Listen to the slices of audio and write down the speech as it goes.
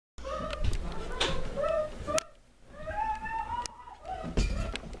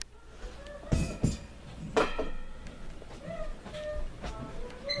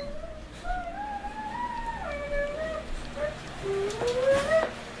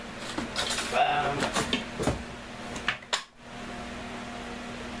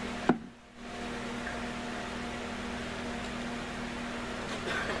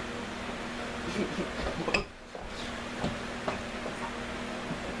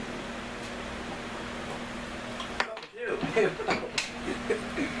Oh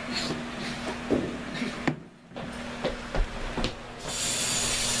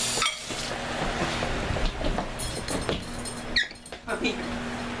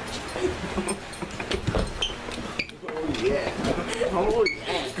yeah. Oh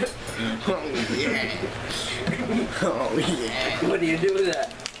yeah. Oh yeah. What do you do with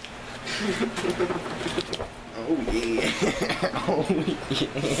that? Oh yeah. Oh yeah.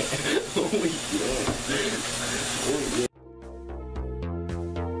 Oh yeah. Oh yeah.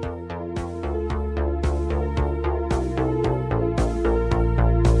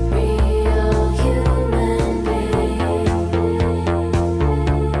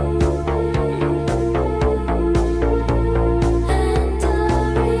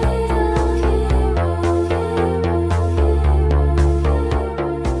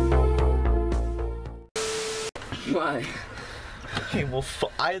 Why? Okay, well,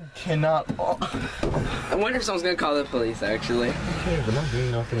 I cannot. I wonder if someone's gonna call the police, actually. Okay, but I'm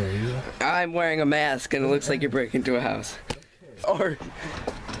doing nothing illegal. I'm wearing a mask and it looks like you're breaking into a house. Or...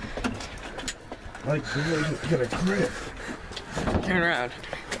 like, you're gonna grip. turn around.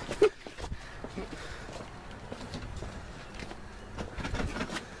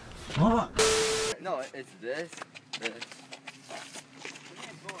 Fuck. No, it's this.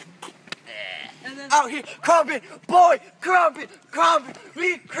 Out here, crumping, boy, crumping,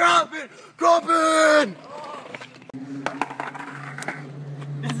 we crumping.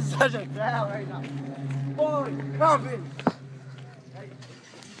 This is such a battle right now. Boy, crumping.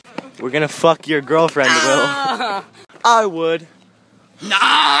 We're gonna fuck your girlfriend, Will. I would.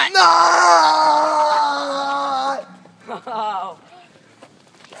 Not! No! Oh.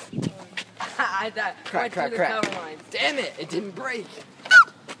 I thought Crack. cover line. Damn it, it didn't break.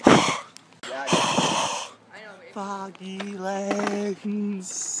 Foggy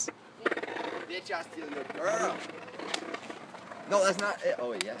legs. Bitch, I steal your girl. No, that's not it.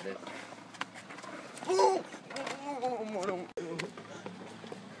 Oh, yeah, it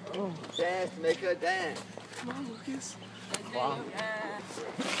is. Dance, make a dance. Come on, Lucas. Wow.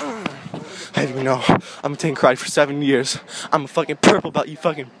 Hey, you know, I've been taking karate for 7 years. I'm a fucking purple belt, you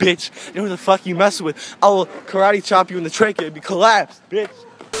fucking bitch. You know who the fuck you messing with? I will karate chop you in the trachea and be collapsed, bitch.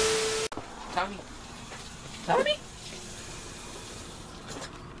 Tommy.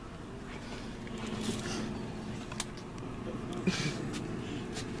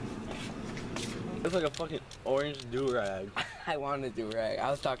 It's like a fucking orange do-rag. I wanted to do rag. I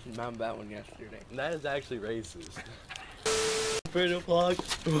was talking to Mom about one yesterday. That is actually racist. One for the plug,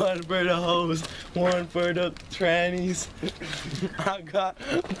 one for the hose, one for the trannies. I got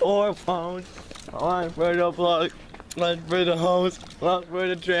 4 phones. One for the plug, one for the hose, one for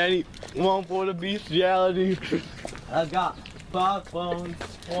the tranny, one for the bestiality. I got 5 phones,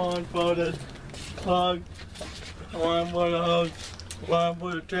 one for the plug, one for the hose, one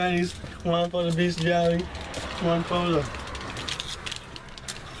for the trannies, one for the bestiality, one for the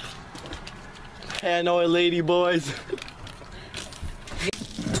Hanoi lady boys.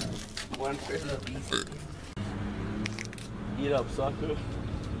 One for the beast. Eat up, sucker.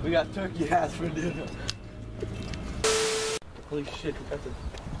 We got turkey ass for dinner. Holy shit, we got the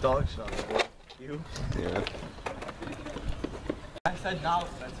dog shot. You? Yeah. I said now,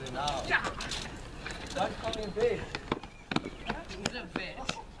 Spencer, now. Yeah. Don't call me a bitch. He's a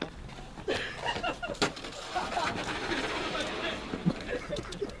bitch.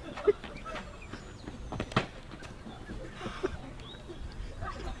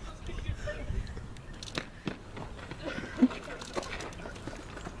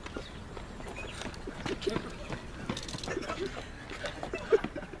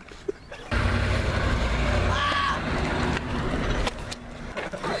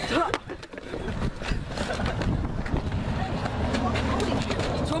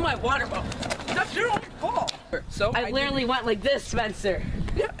 Throw my water bottle. That's your own fault. So I literally went like this, Spencer.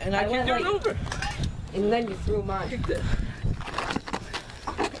 Yeah, and I can't do it over. And then you threw mine. Take this.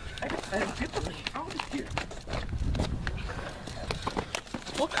 I have people out of here.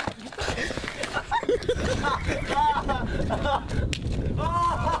 Look.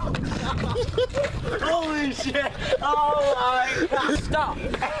 Holy shit! Oh my god! Stop.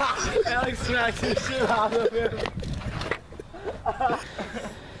 Alex smacked the shit out of him.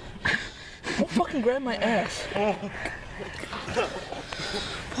 Don't fucking grab my ass.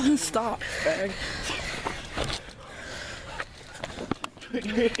 Fucking stop, bag.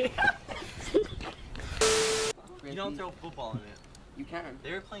 You don't throw football in it. You can.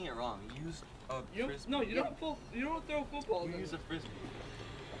 They were playing it wrong. Use a frisbee. No, you don't throw football. You use a frisbee.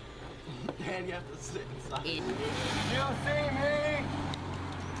 And you have to sit inside. You see me?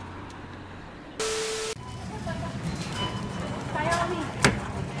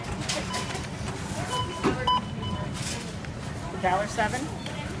 $7.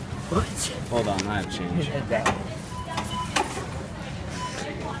 What? Hold on, I have change.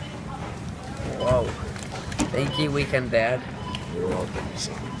 Whoa. Thank you, Weekend Dad. You're welcome.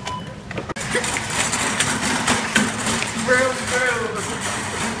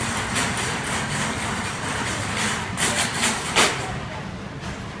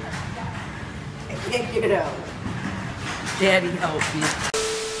 I can't get it out. Daddy, help me.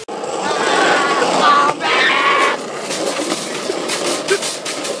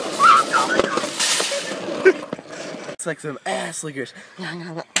 It's like some ass lickers.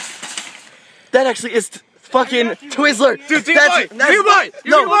 That actually is fucking Twizzler. Dude, take a bite. Take a bite.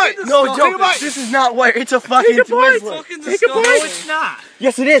 No, Joe. This is not white. It's a fucking Twizzler. Take a bite. No, it's not.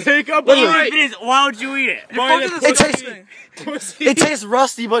 Yes, it is. Take a bite. If it is, why would you eat it? It tastes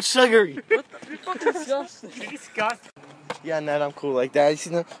rusty but sugary. You're fucking disgusting. You're disgusting. Yeah, Ned, I'm cool like that. You see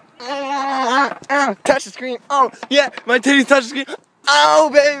them? Touch the screen. Oh, yeah, my titties touch the screen.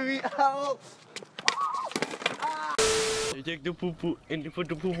 Oh, baby. Oh. You take the poo poo and you put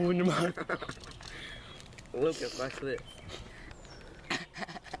the poo poo in your mouth. Lucas, watch this.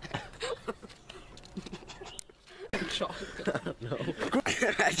 No.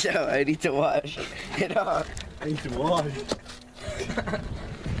 Joe, I need to wash it off. I need to wash.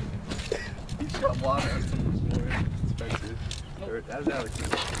 You shot water on someone's floor. Expensive.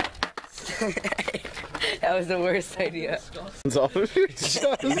 That was the worst idea. It's all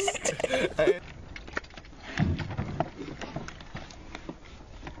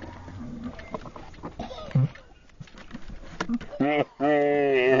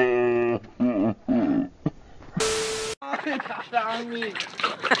On me.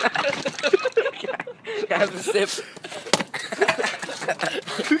 Have a sip.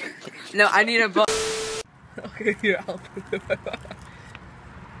 No, I need a bowl. Okay, here, I'll put it in my mouth.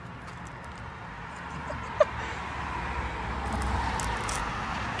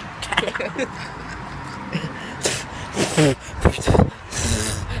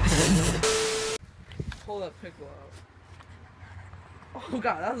 Pull that pickle out. Oh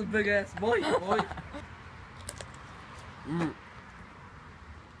god, that was a big ass bite, boy. Mm.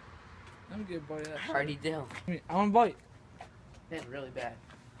 Let me get a bite of that. Hardy Dill. I want a bite. Man, really bad.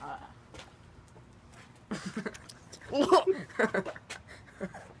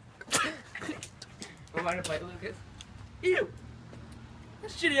 Want a bite, Lucas? Ew!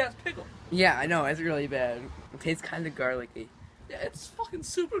 That's shitty ass pickle. Yeah, I know, it's really bad. It tastes kind of garlicky. Yeah, it's fucking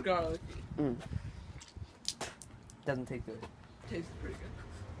super garlicky. Mm. Doesn't taste good. Tastes pretty good.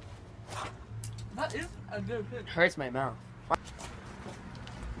 That is a good pickle. Hurts my mouth.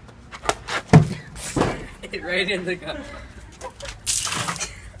 Right in the gut.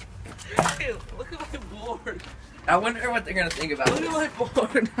 Ew, look at my board. I wonder what they're gonna think about Look this. at my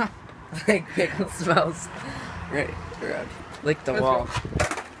board now. Like pickle smells right around. Lick the wall.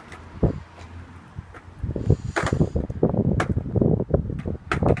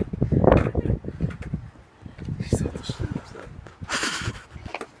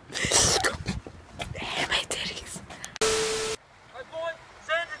 My titties. My boy,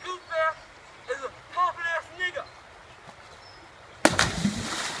 Xander Goofbeck, is a poppin' ass nigga.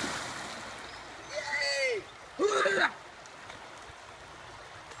 Yay!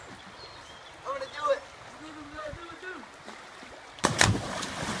 I'm gonna do it.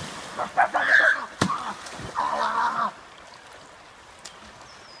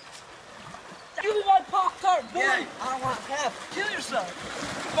 Give me my Pop-Tart, boy! Yeah, I don't want half. Kill yourself!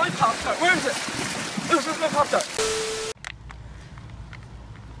 My Pop-Tart, where is it? This is my Pop-Tart.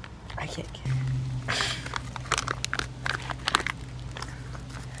 I can't get.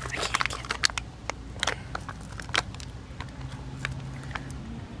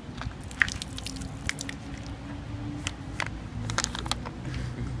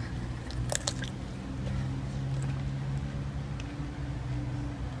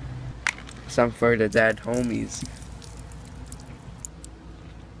 Some for the dead homies.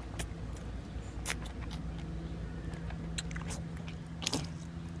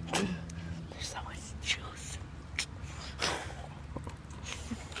 There's so much juice.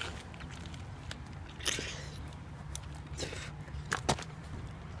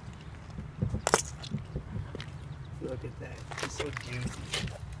 Look at that. It's so juicy.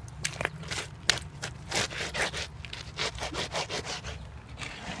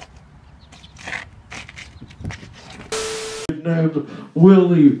 Named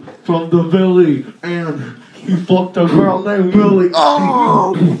Willie from the Billy, and he fucked a girl named Willie.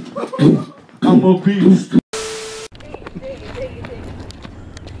 Oh, I'm a beast.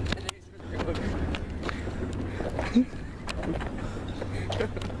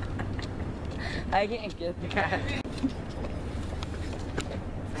 I can't get that.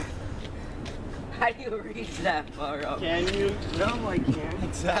 How do you reach that far up? Can you? No, I can't.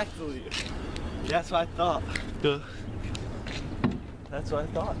 Exactly. That's what I thought. That's what I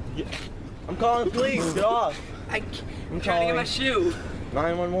thought. Yeah. I'm calling the police. Get off. I'm trying to get my shoe.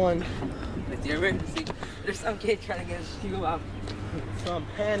 911. It's your emergency. There's some kid trying to get his shoe out. Some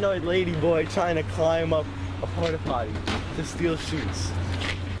paranoid lady boy trying to climb up a porta potty to steal shoes.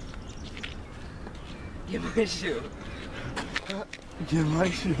 Get my shoe. Get my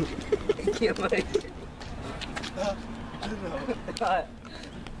shoe. Get my shoe.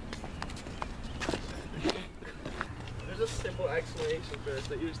 There's a simple explanation for this,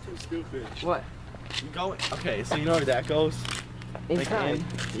 that you're just too stupid. What? You go. Okay, so you know where that goes? Inside.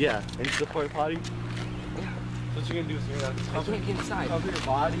 Like yeah, into the porta potty. Yeah. So what you're gonna do is you're gonna I cover, can't get inside. cover your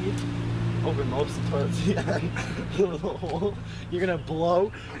body over most of the toilet seat and the little hole. You're gonna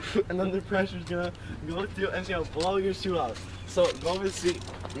blow, and then the pressure's gonna go through and it's gonna blow your shoe out. So go over the seat,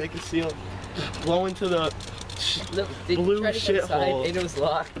 make a seal, blow into the Look, did you blue try to get shit inside hole. and it was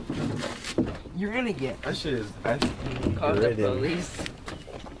locked? You're gonna get That shit is. called the police.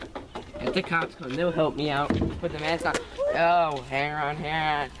 If the cops come, they'll help me out. Put the mask on. Oh, hang on,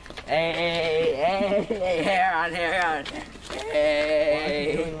 hang on. Hey, hang on, hang on. Why are you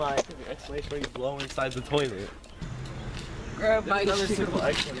Hey. doing my explanation where you blow inside the toilet? Grab my There's another shoe. simple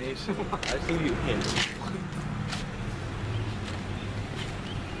explanation. I just need you to hint.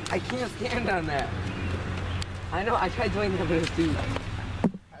 I can't stand on that. I know, I tried doing that, but it was too.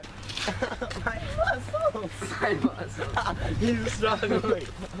 My muscles! My muscles. You struggling.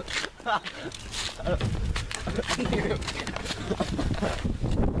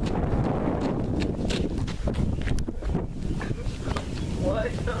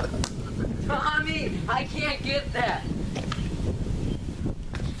 What? Tommy, I can't get that.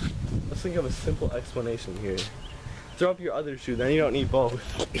 Let's think of a simple explanation here. Throw up your other shoe, then you don't need both.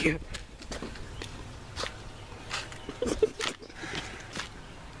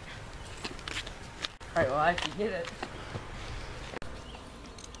 Alright, well, I can get it.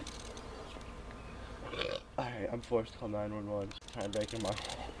 Alright, I'm forced to call 911. Trying to break in my I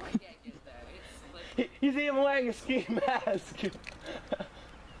can't get that. It's like, He's even wearing a ski mask!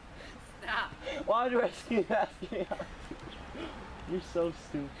 stop. Why would you wear a ski mask? You're so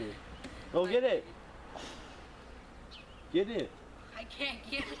stupid. Go get it! Get it! I can't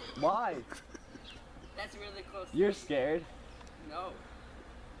get it. Why? That's really close. You're scared. No.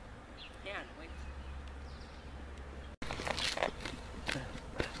 Can't, wait.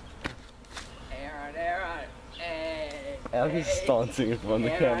 Aaron. Hey. He's stunting in front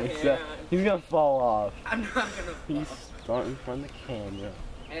of the Aaron, camera. So Aaron. he's gonna fall off. I'm not gonna He's fall. stunting in front of the camera.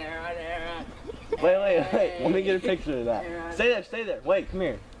 Aaron. Wait. Let me get a picture of that. Aaron. Stay there. Wait, come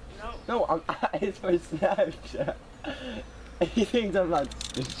here. No. No, it's for Snapchat. He thinks I'm not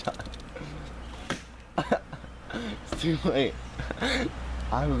Snapchat. It's too late.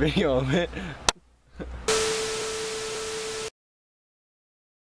 I have a video of it.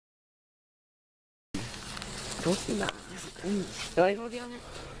 Don't do that. Do I hold you on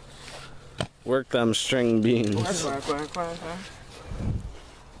there? Work them string beans. Work.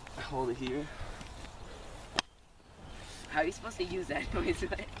 Hold it here. How are you supposed to use that noise?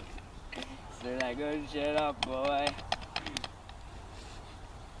 Stir that good shit up, boy.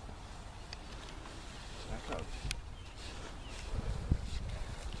 Back up.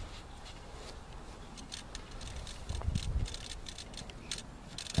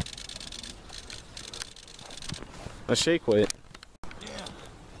 A shake weight.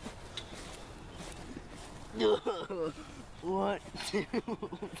 Yeah. 1, 2,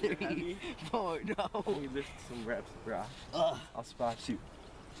 3, 4, no. Let me lift some reps, bro. I'll spot you.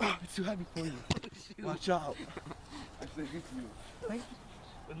 Oh, it's too heavy for you. Watch out. I said it's you.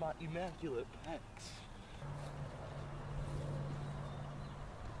 With my immaculate pecs.